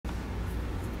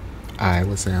I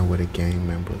was saying with the gang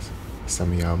members,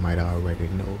 some of y'all might already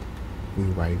know, we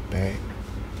right back.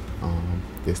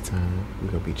 This time we're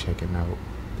gonna be checking out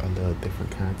a little different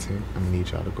content. I'm gonna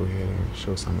need y'all to go ahead and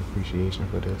show some appreciation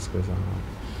for this, because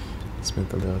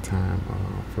spent a little time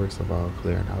first of all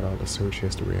clearing out all the search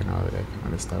history and all of that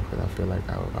kind of stuff, because I feel like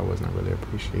I wasn't really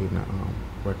appreciating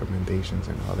the recommendations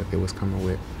and all that they was coming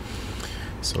with.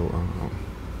 So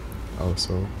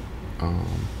also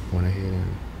went ahead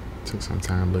and took some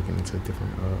time looking into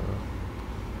different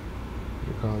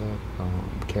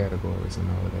categories and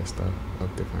all of that stuff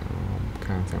of different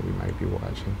content we might be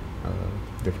watching,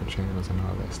 different channels and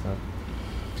all that stuff.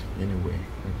 Anyway,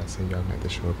 like I said, y'all have to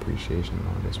show appreciation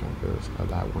on this one, because a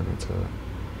lot went into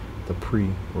the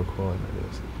pre-recording of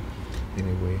this.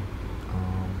 Anyway,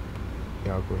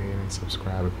 y'all go ahead and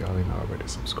subscribe if y'all ain't already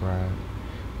subscribed.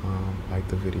 Like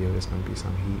the video, there's gonna be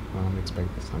some heat. I'm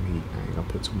expecting some heat. I ain't gonna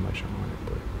put too much on it,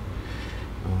 but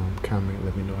comment,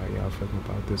 let me know how y'all feeling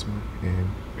about this one, and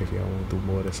if y'all want to do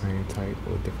more of the same type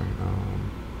or different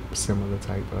similar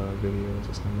type videos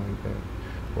or something like that,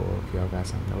 or if y'all got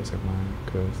something else in mind,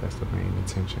 because that's the main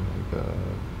intention, like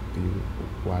be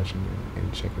watching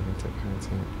and checking into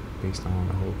content based on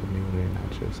the whole community and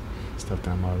not just stuff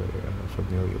that I'm already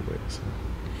familiar with. So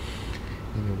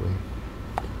anyway,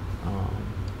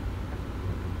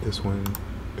 this one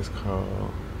is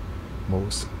called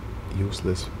Most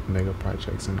Useless Mega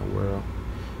Projects in the World.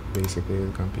 Basically,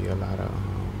 it's gonna be a lot of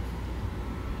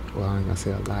well, I ain't gonna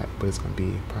say a lot, but it's gonna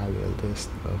be probably a list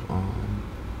of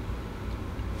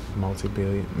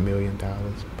multi-million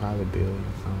dollars, probably billion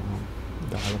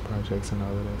dollar projects and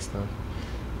all of that stuff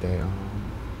that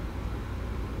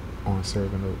aren't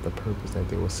serving the purpose that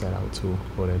they were set out to,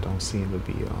 or that don't seem to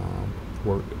be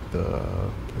worth the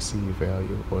perceived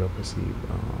value or the perceived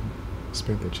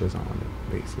expenditures on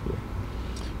it, basically.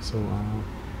 So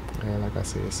yeah, like I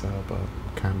said, sub,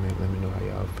 comment, let me know how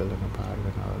y'all feeling about it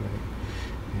and all that,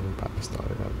 and we're about to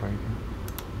start it up right now.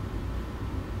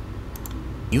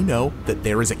 You know that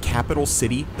there is a capital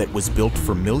city that was built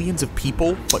for millions of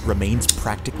people but remains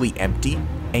practically empty,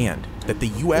 and that the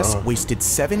US wasted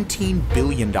 $17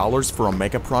 billion for a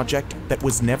mega project that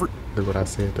was never— Look what I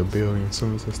said, the billion, as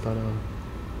soon as it started off.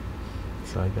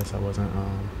 So I guess I wasn't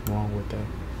wrong with that.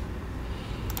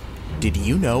 Did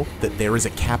you know that there is a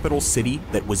capital city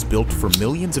that was built for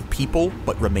millions of people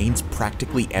but remains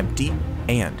practically empty,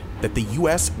 and that the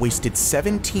US wasted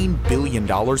 $17 billion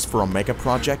for a mega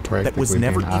project that was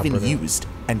never even used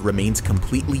and remains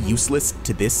completely useless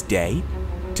to this day?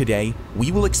 Today,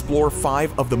 we will explore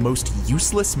 5 of the most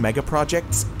useless mega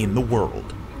projects in the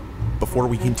world. Before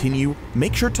we continue,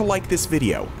 make sure to like this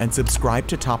video and subscribe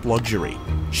to Top Luxury.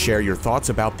 Share your thoughts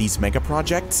about these mega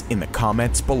projects in the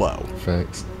comments below.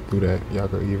 Facts. Do that. Y'all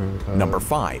could even Number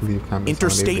 5,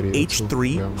 Interstate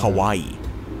H3, Hawaii.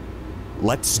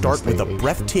 Let's start with a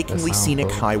breathtakingly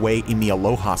scenic highway in the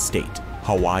Aloha State,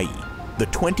 Hawaii. The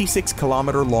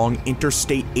 26-kilometer-long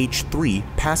Interstate H3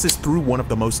 passes through one of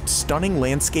the most stunning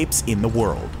landscapes in the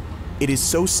world. It is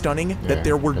so stunning that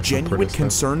there were genuine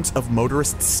concerns of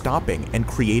motorists stopping and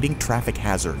creating traffic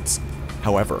hazards.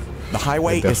 However, the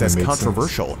highway is as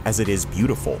controversial as it is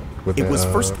beautiful. It was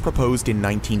first proposed in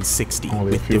 1960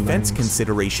 with defense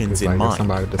considerations in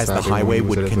mind, as the highway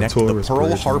would connect the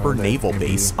Pearl Harbor Naval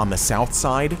Base on the south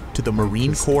side to the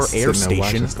Marine Corps Air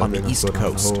Station on the East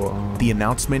Coast. The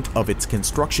announcement of its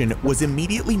construction was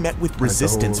immediately met with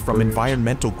resistance from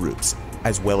environmental groups,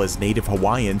 as well as native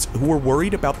Hawaiians who were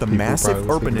worried about the massive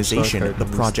urbanization the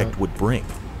project would bring.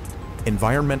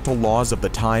 Environmental laws of the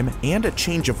time and a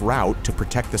change of route to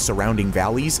protect the surrounding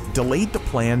valleys delayed the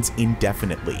plans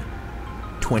indefinitely.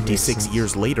 26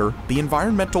 years later, the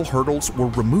environmental hurdles were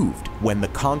removed when the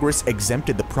Congress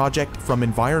exempted the project from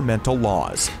environmental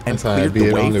laws and cleared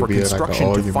the way for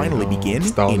construction to finally begin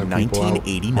in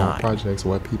 1989.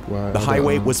 The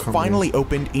highway was finally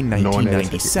opened in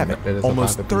 1997,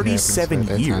 almost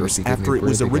 37 years after it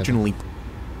was originally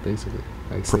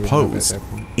proposed.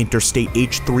 Interstate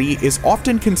H3 is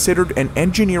often considered an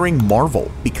engineering marvel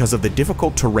because of the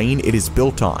difficult terrain it is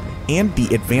built on and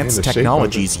the advanced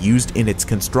technologies used in its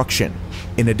construction.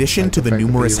 In addition to the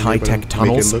numerous high-tech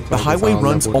tunnels, the highway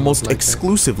runs almost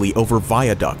exclusively over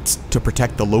viaducts to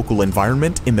protect the local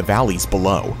environment in the valleys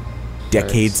below.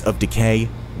 Decades of decay,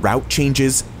 route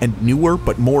changes, and newer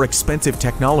but more expensive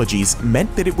technologies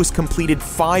meant that it was completed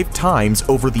 5 times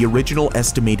over the original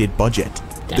estimated budget.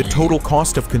 The total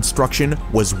cost of construction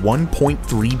was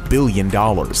 $1.3 billion,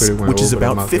 which is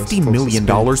about $50 million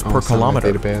per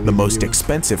kilometer, the most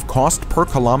expensive cost per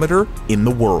kilometer in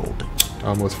the world.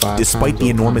 Despite the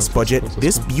enormous budget,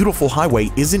 this beautiful highway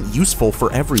isn't useful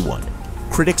for everyone.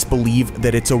 critics believe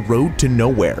that it's a road to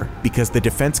nowhere because the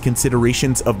defense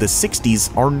considerations of the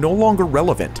 60s are no longer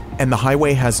relevant, and the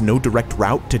highway has no direct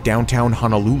route to downtown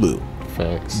Honolulu.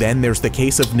 Facts. Then there's the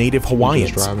case of native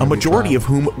Hawaiians, a majority of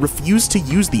whom refuse to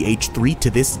use the H3 to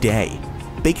this day.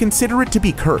 They consider it to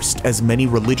be cursed, as many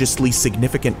religiously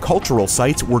significant cultural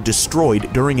sites were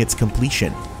destroyed during its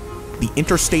completion. The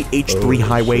Interstate H3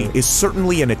 highway is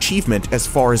certainly an achievement as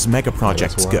far as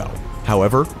megaprojects go.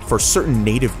 However, for certain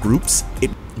native groups,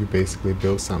 you basically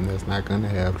build something that's not gonna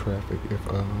have traffic. If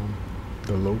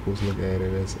the locals look at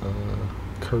it as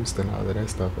cursed and all of that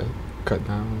stuff, it cut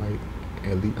down like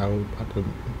at least, I would have to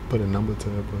put a number to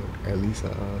it, but at least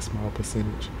a small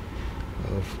percentage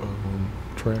of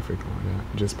traffic on there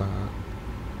just by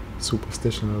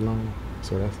superstition alone.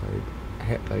 So that's like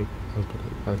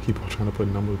I keep on trying to put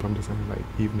numbers, but I'm just saying, like,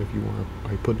 even if you want to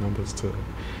like put numbers to it,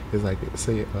 it's like,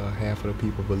 say half of the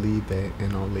people believe that,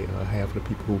 and only half of the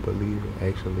people who believe it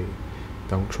actually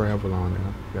don't travel on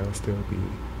there. That'll still be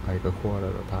like a quarter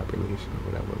of the population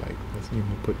or whatever. Like, let's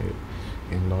put it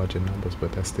in larger numbers,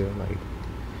 but that's still like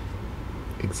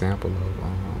example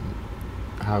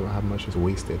of how much is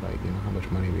wasted, like, how much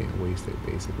money being wasted,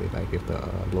 basically. Like, if the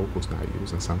locals not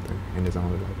using something and it's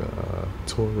only like a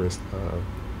tourist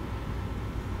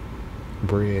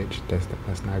bridge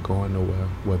that's not going nowhere,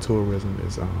 where tourism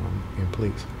is in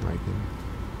place, like,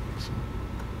 so.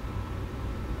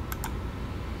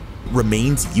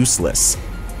 Remains useless.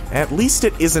 At least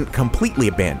it isn't completely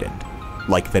abandoned,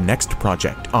 like the next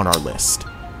project on our list.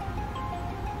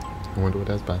 I wonder what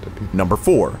that's about to be. Number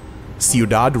 4.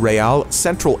 Ciudad Real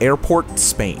Central Airport,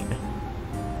 Spain.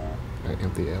 An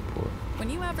empty airport. When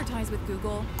you advertise with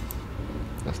Google,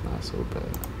 that's not so bad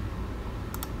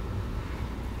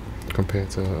compared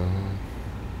to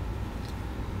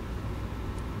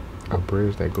a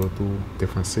bridge that go through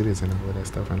different cities and all of that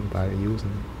stuff, and nobody using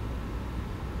it.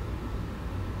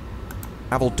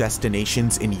 Travel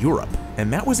destinations in Europe,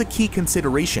 and that was a key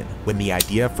consideration when the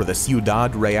idea for the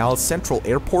Ciudad Real Central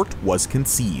Airport was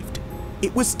conceived.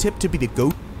 It was tipped to be the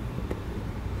go.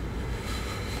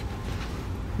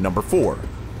 Number 4.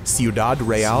 Ciudad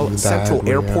Real Central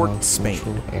Airport,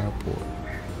 Spain.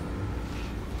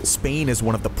 Spain is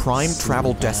one of the prime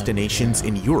travel destinations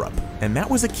in Europe, and that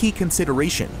was a key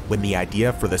consideration when the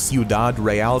idea for the Ciudad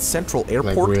Real Central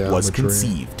Airport was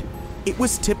conceived. It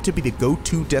was tipped to be the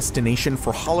go-to destination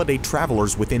for holiday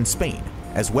travelers within Spain,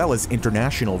 as well as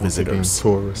international visitors.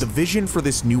 The vision for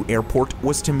this new airport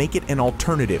was to make it an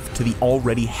alternative to the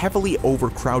already heavily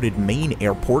overcrowded main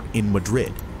airport in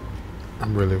Madrid.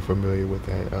 I'm really familiar with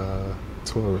that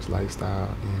tourist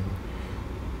lifestyle and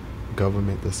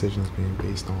government decisions being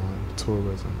based on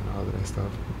tourism and all of that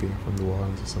stuff. Being from New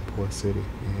Orleans, it's a port city,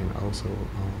 and also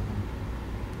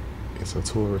it's a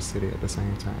tourist city at the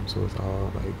same time. So it's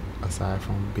all like, aside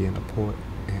from being a port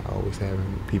and always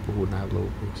having people who are not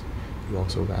locals, you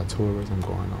also got tourism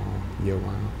going on year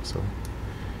round. So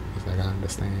it's like, I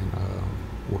understand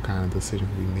what kind of decisions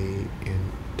we made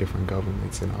in different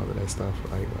governments and all of that stuff,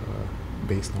 like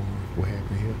based on what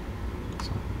happened here.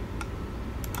 So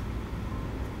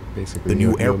basically, the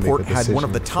new airport had one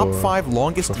of the top 5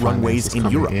 longest runways in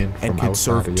Europe and could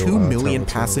serve 2 million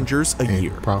passengers a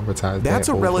year. That's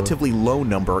a relatively low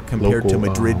number compared to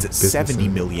Madrid's 70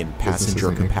 million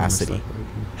passenger capacity.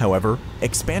 However,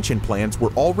 expansion plans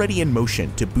were already in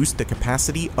motion to boost the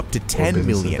capacity up to 10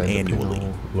 million annually.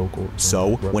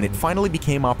 So, when it finally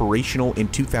became operational in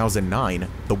 2009,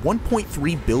 the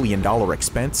 $1.3 billion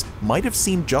expense might have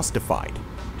seemed justified.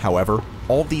 However,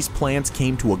 all these plans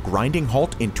came to a grinding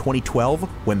halt in 2012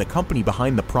 when the company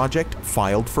behind the project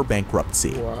filed for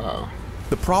bankruptcy. Wow.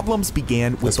 The problems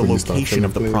began with the location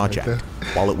of the project.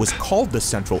 While it was called the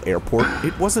Central Airport,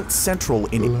 it wasn't central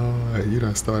in... Lord, you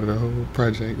done started a whole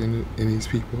project in these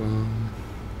people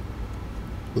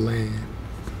land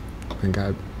and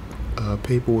got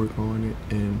paperwork on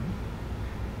it and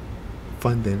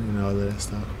funding and all of that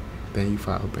stuff. Then you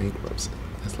file bankruptcy.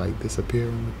 It's like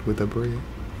disappearing with the bread.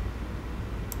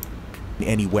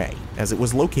 Anyway, as it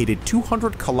was located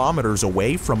 200 kilometers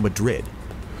away from Madrid.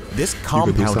 This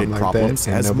compounded problems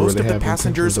as most of the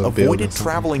passengers avoided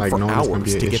traveling for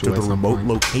hours to get to the remote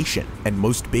location, and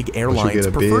most big airlines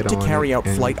preferred to carry out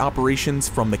flight operations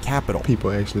from the capital.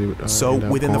 So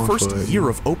within the first year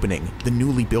of opening, the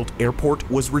newly built airport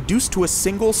was reduced to a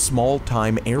single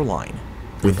small-time airline.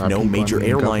 With no major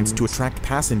airlines to attract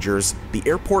passengers, the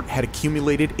airport had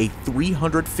accumulated a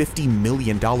 $350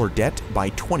 million debt by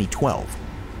 2012.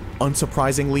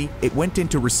 Unsurprisingly, it went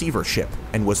into receivership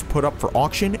and was put up for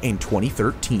auction in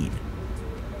 2013.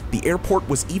 The airport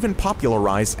was even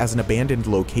popularized as an abandoned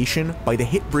location by the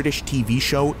hit British TV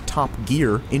show Top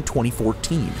Gear in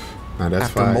 2014.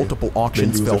 After multiple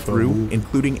auctions fell through,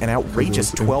 including an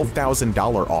outrageous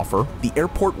 $12,000 offer, the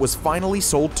airport was finally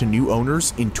sold to new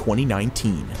owners in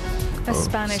 2019. A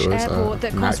Spanish airport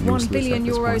that cost €1 billion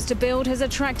to build has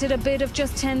attracted a bid of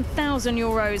just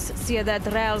 €10,000.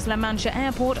 Ciudad Real's La Mancha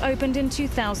Airport opened in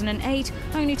 2008,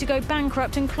 only to go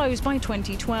bankrupt and close by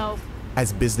 2012.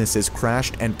 As businesses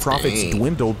crashed and profits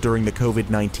dwindled during the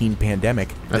COVID-19 pandemic,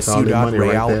 the Ciudad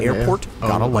Real Airport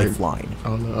got a lifeline.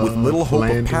 With little hope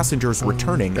of passengers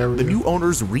returning, the new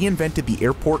owners reinvented the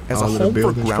airport as a home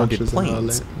for grounded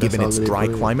planes, given its dry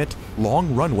climate,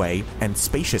 long runway, and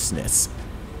spaciousness.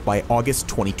 By August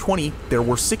 2020, there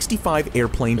were 65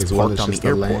 airplanes parked on the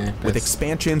airport, with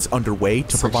expansions underway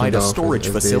to provide a storage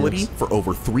facility for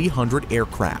over 300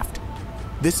 aircraft.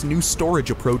 This new storage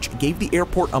approach gave the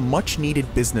airport a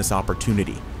much-needed business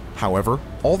opportunity. However,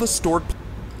 all the stored...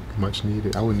 Much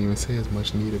needed. I wouldn't even say it's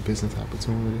much needed business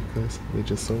opportunity because they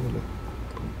just sold it.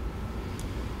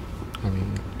 I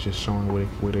mean, just showing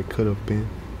what it could have been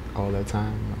all that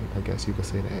time. I guess you could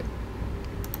say that.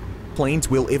 Planes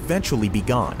will eventually be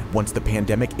gone once the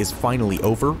pandemic is finally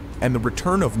over and the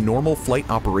return of normal flight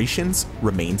operations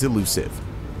remains elusive.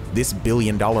 This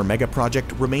billion-dollar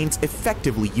megaproject remains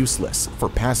effectively useless for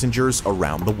passengers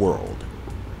around the world.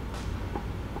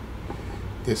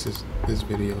 This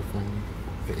video from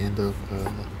the end of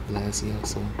last year,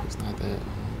 so it's not that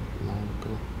long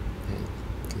ago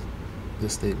that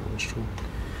this statement was true.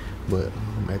 But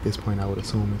at this point, I would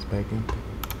assume it's back in.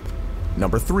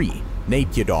 Number 3.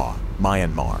 Naypyidaw,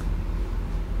 Myanmar.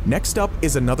 Next up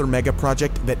is another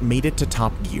megaproject that made it to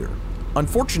Top Gear.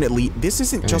 Unfortunately, this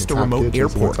isn't just a remote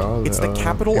airport, it's the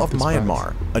capital of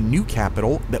Myanmar, a new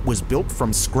capital that was built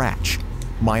from scratch.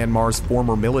 Myanmar's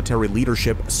former military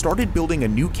leadership started building a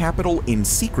new capital in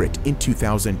secret in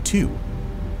 2002.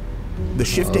 The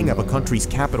shifting of a country's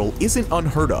capital isn't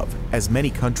unheard of, as many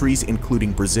countries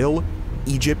including Brazil,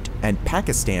 Egypt, and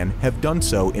Pakistan have done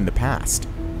so in the past.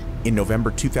 In November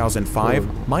 2005,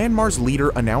 Myanmar's leader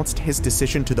announced his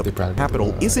decision to the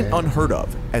capital isn't unheard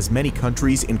of, as many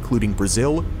countries including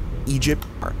Brazil, Egypt,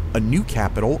 a new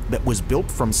capital that was built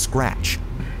from scratch.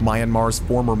 Myanmar's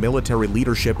former military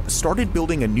leadership started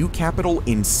building a new capital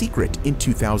in secret in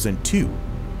 2002.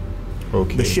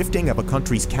 The shifting of a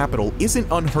country's capital isn't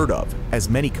unheard of, as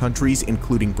many countries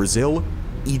including Brazil,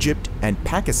 Egypt, and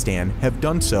Pakistan have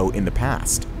done so in the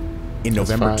past. In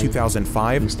November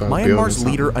 2005, Myanmar's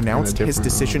leader announced his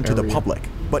decision to the public,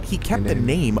 but he kept the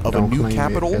name of a new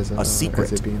capital a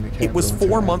secret. It was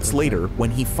 4 months later when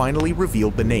he finally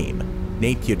revealed the name,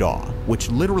 Naypyidaw,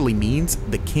 which literally means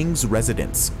the king's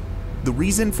residence. The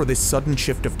reason for this sudden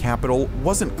shift of capital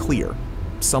wasn't clear.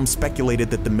 Some speculated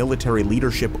that the military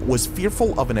leadership was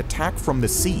fearful of an attack from the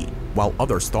sea, while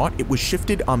others thought it was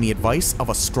shifted on the advice of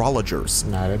astrologers.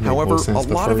 However, a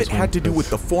lot of it had to do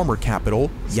with the former capital,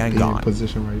 Yangon.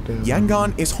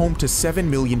 Yangon is home to 7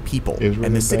 million people,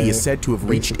 and the city is said to have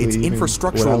reached its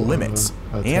infrastructural limits,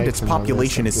 and its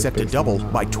population is set to double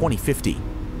by 2050.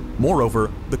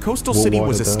 Moreover, the coastal city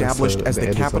was established as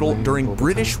the capital during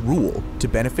British rule to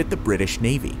benefit the British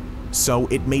Navy. So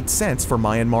it made sense for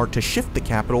Myanmar to shift the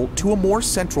capital to a more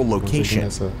central location.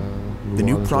 The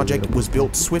new project was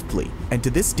built swiftly, and to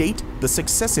this date, the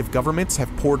successive governments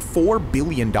have poured $4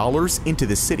 billion into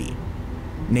the city.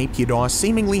 Naypyidaw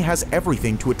seemingly has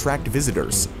everything to attract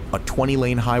visitors: a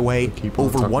 20-lane highway,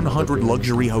 over 100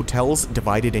 luxury hotels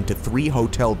divided into 3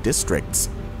 hotel districts,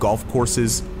 golf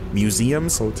courses,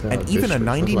 museums, and even a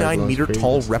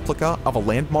 99-meter-tall replica of a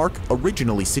landmark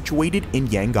originally situated in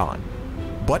Yangon.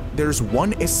 But there's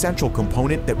one essential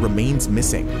component that remains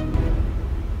missing.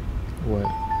 What?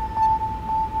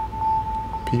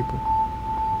 People.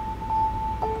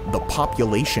 The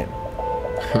population.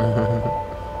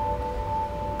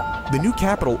 The new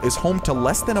capital is home to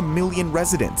less than 1 million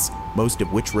residents, most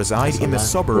of which reside in the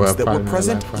suburbs that were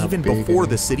present even before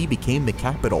the city became the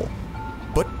capital.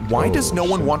 But why does no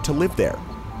one want to live there?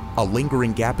 A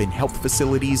lingering gap in health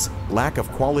facilities, lack of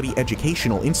quality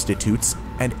educational institutes,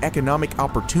 and economic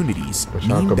opportunities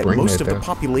mean that most of the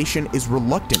population is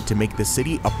reluctant to make the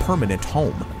city a permanent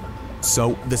home.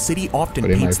 So, the city often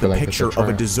paints the picture of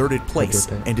a deserted place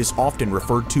and is often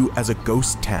referred to as a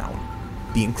ghost town.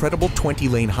 The incredible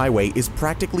 20-lane highway is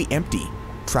practically empty.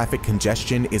 Traffic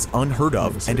congestion is unheard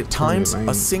of, and at times,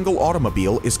 a single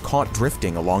automobile is caught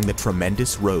drifting along the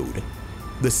tremendous road.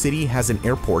 The city has an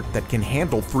airport that can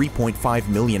handle 3.5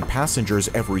 million passengers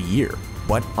every year,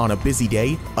 but on a busy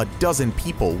day, a dozen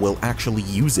people will actually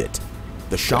use it.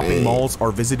 The shopping malls are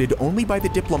visited only by the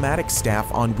diplomatic staff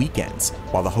on weekends,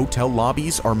 while the hotel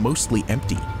lobbies are mostly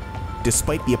empty.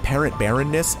 Despite the apparent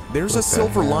barrenness, there's a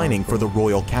silver lining for the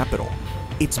royal capital.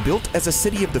 It's built as a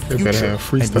city of the future,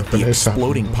 and with the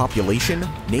exploding population,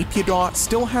 Naypyidaw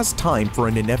still has time for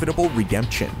an inevitable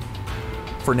redemption.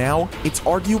 For now, it's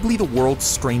arguably the world's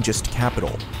strangest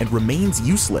capital, and remains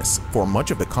useless for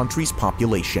much of the country's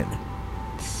population.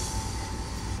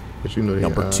 But you know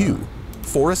Number 2.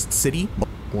 Forest City.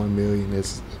 1 million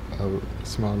is a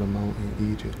small amount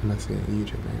in Egypt. I'm not saying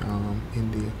Egypt, man.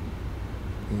 India.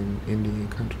 In Indian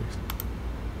countries.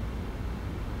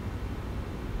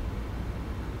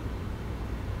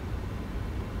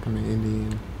 I mean,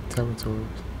 Indian territories.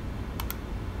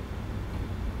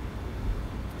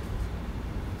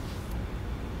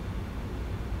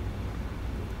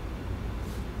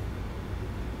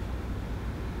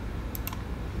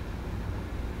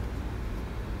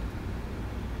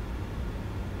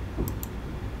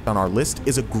 On our list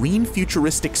is a green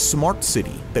futuristic smart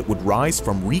city that would rise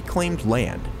from reclaimed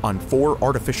land on 4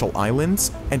 artificial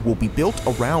islands and will be built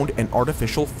around an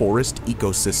artificial forest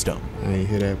ecosystem.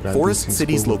 Forest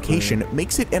City's location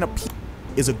makes it an appeal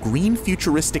is a green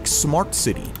futuristic smart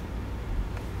city.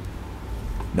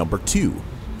 Number 2.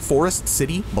 Forest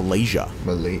City, Malaysia.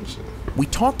 We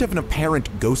talked of an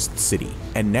apparent ghost city,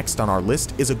 and next on our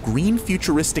list is a green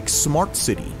futuristic smart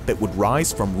city that would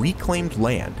rise from reclaimed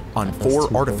land on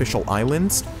 4 artificial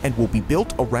islands and will be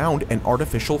built around an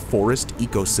artificial forest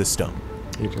ecosystem.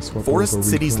 Forest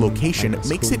City's location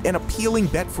makes it an appealing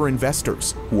bet for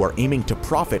investors who are aiming to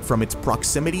profit from its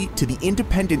proximity to the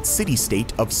independent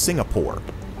city-state of Singapore.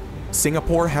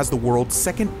 Singapore has the world's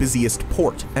second busiest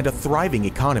port and a thriving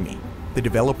economy. The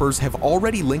developers have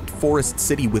already linked Forest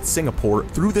City with Singapore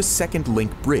through the second link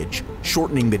bridge,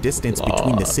 shortening the distance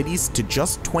between the cities to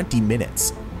just 20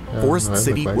 minutes. Forest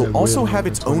City will also have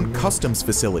its own customs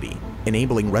facility,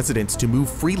 enabling residents to move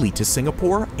freely to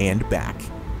Singapore and back.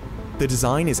 The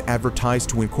design is advertised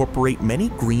to incorporate many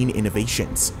green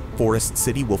innovations. Forest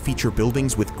City will feature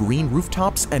buildings with green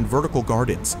rooftops and vertical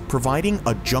gardens, providing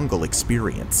a jungle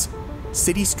experience.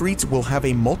 City streets will have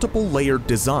a multiple-layered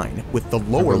design, with the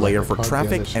lower layer for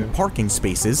traffic and parking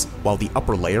spaces, while the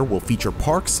upper layer will feature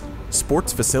parks,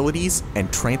 sports facilities,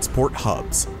 and transport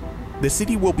hubs. The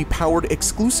city will be powered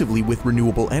exclusively with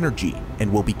renewable energy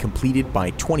and will be completed by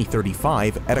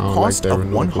 2035 at a cost of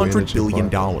 $100 billion.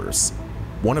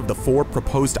 One of the 4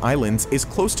 proposed islands is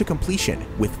close to completion,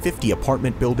 with 50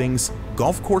 apartment buildings,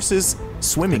 golf courses,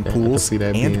 swimming pools,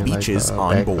 and beaches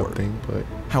on board.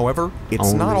 However,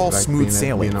 it's not all smooth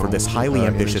sailing for this highly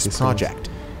ambitious project.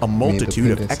 A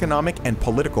multitude of economic and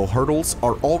political hurdles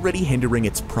are already hindering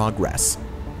its progress.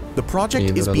 The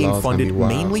project is being funded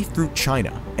mainly through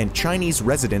China, and Chinese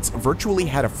residents virtually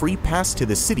had a free pass to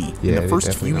the city in the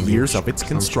first few years of its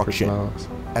construction.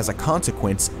 As a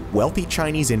consequence, wealthy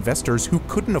Chinese investors who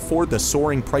couldn't afford the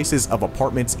soaring prices of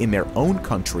apartments in their own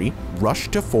country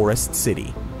rushed to Forest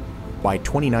City. By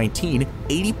 2019,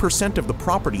 80% of the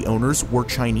property owners were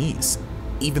Chinese.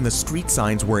 Even the street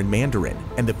signs were in Mandarin,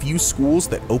 and the few schools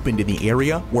that opened in the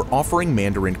area were offering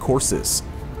Mandarin courses.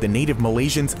 The native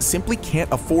Malaysians simply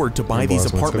can't afford to buy these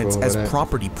apartments as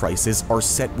property prices are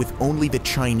set with only the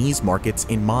Chinese markets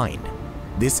in mind.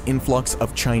 This influx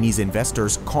of Chinese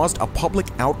investors caused a public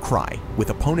outcry, with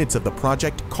opponents of the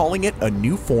project calling it a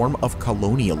new form of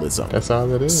colonialism. That's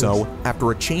all it is. So, after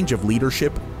a change of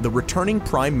leadership, the returning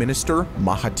Prime Minister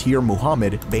Mahathir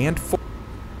Mohamad banned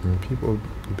when people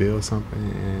build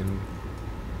something in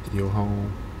your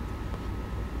home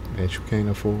that you can't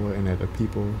afford and that the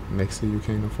people next to you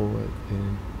can't afford,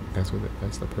 and that's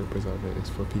the purpose of it. It's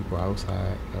for people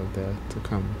outside of there to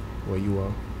come where you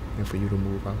are and for you to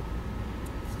move out.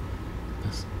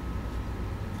 That's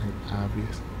like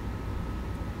obvious.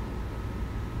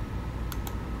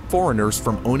 Foreigners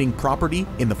from owning property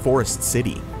in the Forest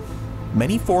City.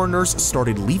 Many foreigners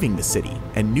started leaving the city,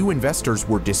 and new investors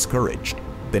were discouraged.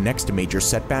 The next major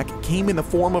setback came in the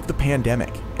form of the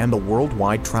pandemic and the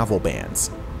worldwide travel bans.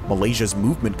 Malaysia's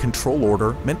movement control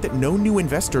order meant that no new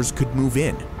investors could move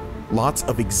in. Lots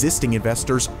of existing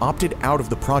investors opted out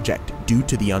of the project due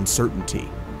to the uncertainty.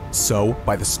 So,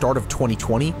 by the start of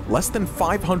 2020, less than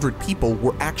 500 people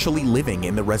were actually living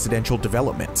in the residential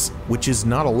developments, which is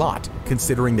not a lot,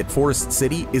 considering that Forest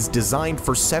City is designed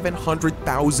for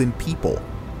 700,000 people.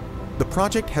 The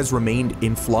project has remained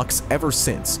in flux ever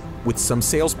since, with some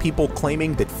salespeople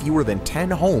claiming that fewer than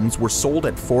 10 homes were sold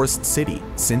at Forest City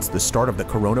since the start of the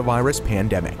coronavirus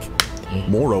pandemic.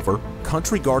 Moreover,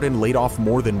 Country Garden laid off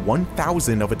more than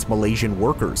 1,000 of its Malaysian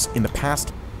workers in the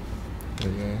past.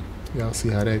 Yeah, y'all see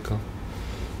how that go.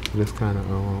 Just kind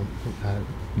of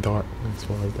dark as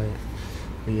far as that.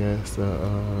 But yeah, it's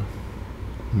the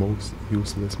most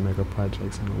useless mega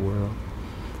projects in the world.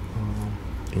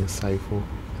 Insightful.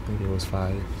 I think it was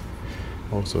 5.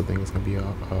 Also, think it's gonna be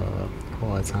a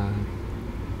hard time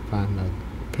finding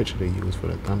a picture to use for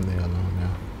the thumbnail on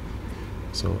now.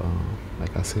 So,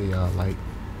 like I said, y'all like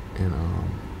and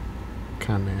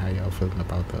comment how y'all feeling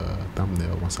about the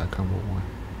thumbnail once I come with one,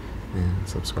 and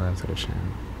subscribe to the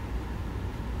channel.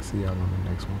 See y'all on the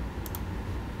next one.